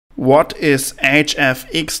What is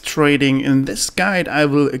HFX trading? In this guide I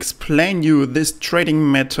will explain you this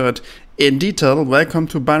trading method in detail. Welcome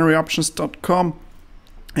to binaryoptions.com,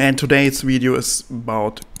 and today's video is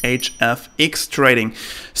about HFX trading.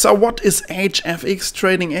 So what is HFX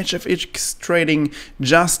trading? HFX trading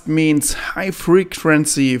just means high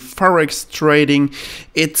frequency forex trading.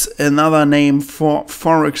 It's another name for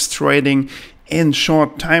forex trading in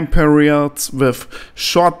short time periods with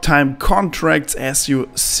short time contracts, as you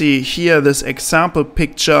see here, this example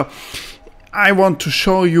picture. I want to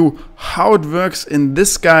show you how it works in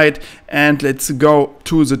this guide, and let's go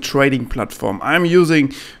to the trading platform. I'm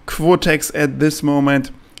using Quotex at this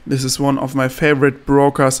moment. This is one of my favorite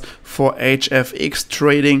brokers for HFX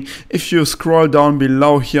trading. If you scroll down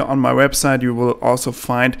below here on my website, you will also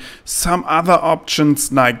find some other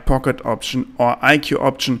options like Pocket Option or IQ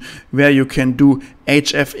Option where you can do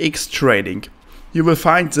HFX trading. You will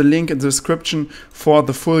find the link in the description for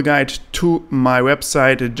the full guide to my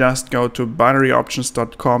website. Just go to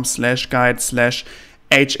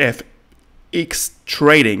binaryoptions.com/guide/HFX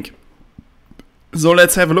trading. So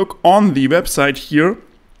let's have a look on the website here.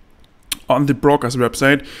 On the broker's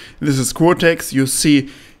website, this is Quotex. You see,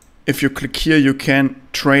 if you click here, you can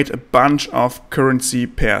trade a bunch of currency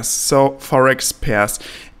pairs, so forex pairs.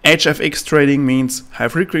 HFX trading means high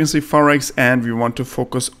frequency forex, and we want to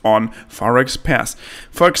focus on forex pairs.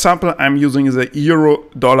 For example, I'm using the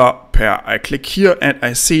euro-dollar pair. I click here and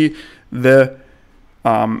I see the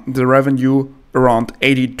revenue around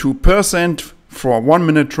 82% for 1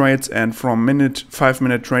 minute trades, and from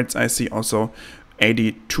 5-minute trades I see also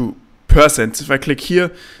 82%. If I click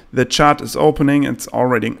here, the chart is opening. It's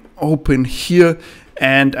already open here,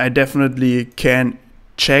 and I definitely can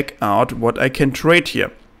check out what I can trade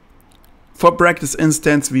here. For practice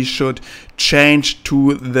instance, we should change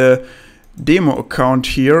to the demo account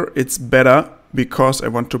here. It's better because I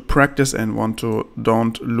want to practice and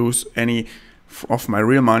don't lose any of my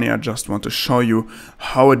real money. I just want to show you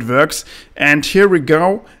how it works. And here we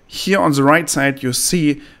go. Here on the right side you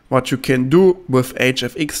see what you can do with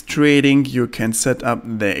HFX trading. You can set up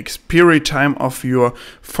the expiry time of your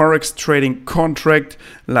forex trading contract,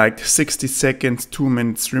 like 60 seconds, 2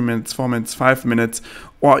 minutes, 3 minutes, 4 minutes, 5 minutes,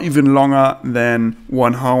 or even longer than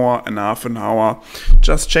 1 hour and half an hour.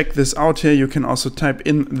 Just check this out here. You can also type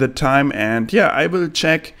in the time, and yeah, I will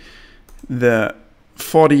check the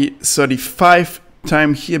 40:35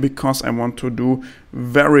 time here because I want to do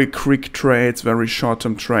very quick trades, very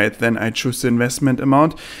short-term trade. Then I choose the investment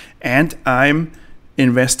amount, and I'm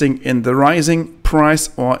investing in the rising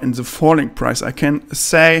price or in the falling price. I can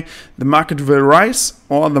say the market will rise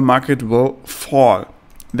or the market will fall.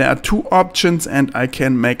 There are two options, and I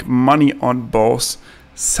can make money on both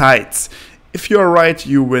sides. If you're right,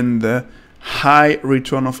 you win the high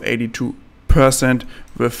return of 82%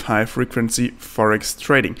 with high frequency forex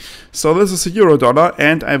trading. So this is a euro-dollar,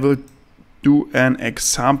 and I will do an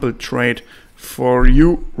example trade for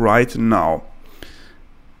you right now.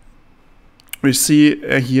 We see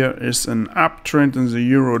here is an uptrend in the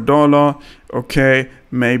euro-dollar. Okay,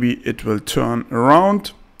 maybe it will turn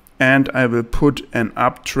around, and I will put an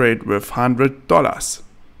up trade with $100.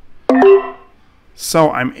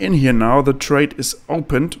 So I'm in here now. The trade is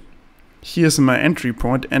opened. Here's my entry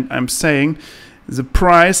point, and I'm saying the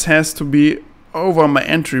price has to be over my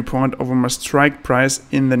entry point, over my strike price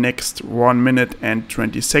in the next 1 minute and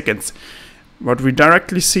 20 seconds. What we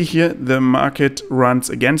directly see here, the market runs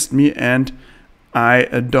against me, and I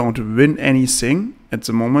don't win anything at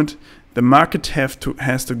the moment. The market has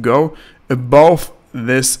to go above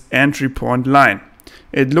this entry point line.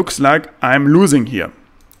 It looks like I'm losing here.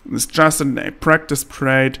 It's just a practice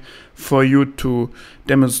trade for you to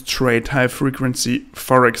demonstrate high frequency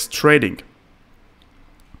forex trading.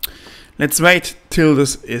 Let's wait till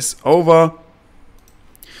this is over.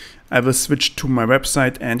 I will switch to my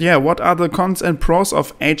website, and yeah, what are the cons and pros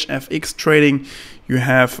of HFX trading? You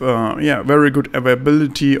have very good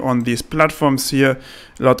availability on these platforms here.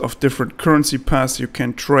 A lot of different currency pairs you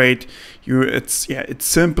can trade. It's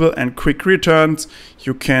simple and quick returns.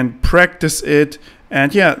 You can practice it,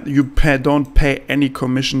 and yeah, you don't pay any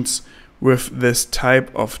commissions with this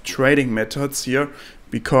type of trading methods here,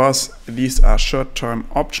 because these are short-term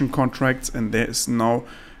option contracts and there is no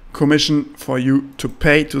commission for you to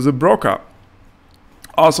pay to the broker.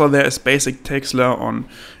 Also, there is basic tax law on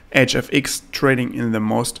HFX trading in the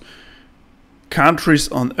most countries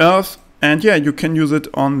on earth, and yeah, you can use it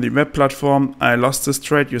on the web platform. I lost this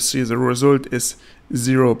trade. You see the result is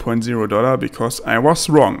 $0.0 because I was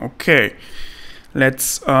wrong. Okay,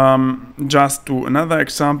 let's just do another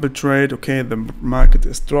example trade. Okay, the market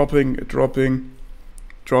is dropping,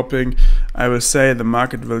 dropping. I will say the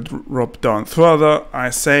market will drop down further.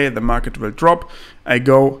 I say the market will drop. I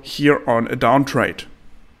go here on a down trade.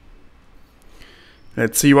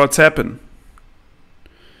 Let's see what's happened.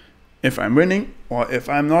 If I'm winning or if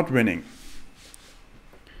I'm not winning.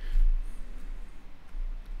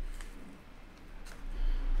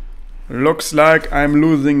 Looks like I'm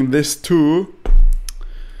losing this too.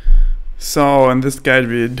 So in this guide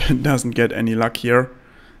we doesn't get any luck here.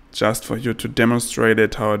 Just for you to demonstrate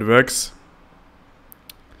it how it works.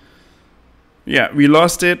 Yeah, we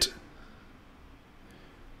lost it.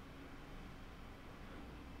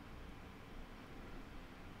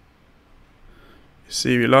 You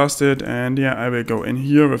see, we lost it, and yeah, I will go in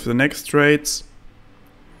here with the next trades.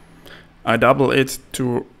 I double it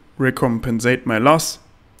to recompensate my loss.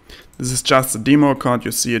 This is just a demo account.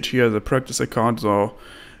 You see it here, the practice account, so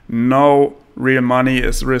no real money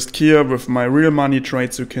is risked here. With my real money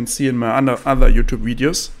trades you can see in my other YouTube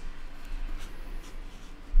videos.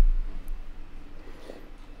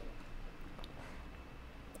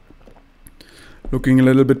 Looking a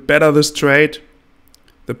little bit better this trade.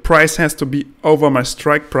 The price has to be over my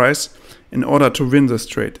strike price in order to win this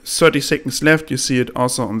trade. 30 seconds left. You see it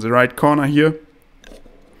also on the right corner here.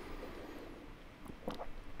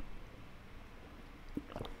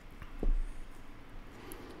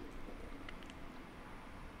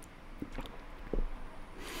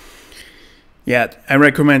 Yeah, I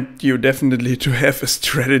recommend you definitely to have a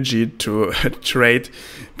strategy to trade,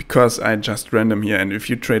 because I just random here, and if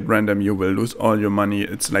you trade random you will lose all your money.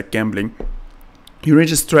 It's like gambling. You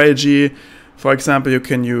reach a strategy. For example, you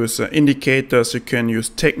can use indicators, you can use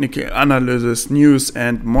technical analysis, news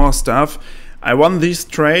and more stuff. I won this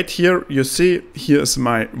trade here. You see, here is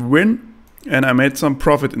my win, and I made some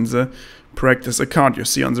profit in the practice account. You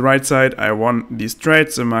see on the right side, I won these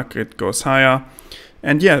trades, the market goes higher.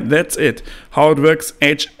 And yeah, that's it. How it works,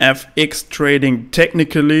 HFX trading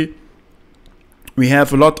technically. We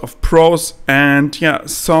have a lot of pros and yeah,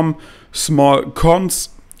 some small cons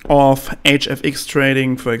of HFX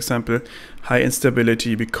trading. For example, high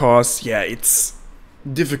instability, because yeah, it's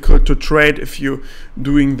difficult to trade if you're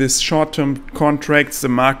doing this short-term contracts. The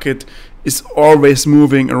market is always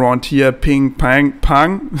moving around here, ping, pang,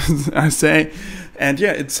 pang, I say. And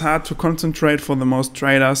yeah, it's hard to concentrate for the most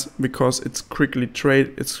traders because it's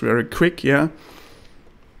it's very quick, yeah.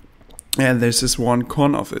 And this is one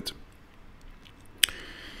con of it.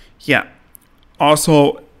 Yeah.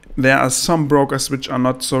 Also, there are some brokers which are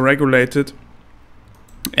not so regulated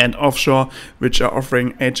and offshore, which are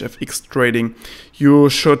offering HFX trading. You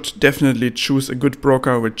should definitely choose a good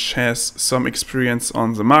broker which has some experience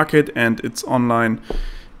on the market and is online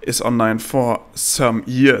for some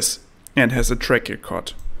years and has a track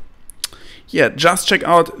record. Yeah, just check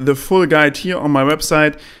out the full guide here on my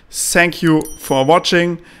website. Thank you for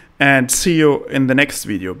watching and see you in the next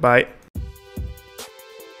video. Bye.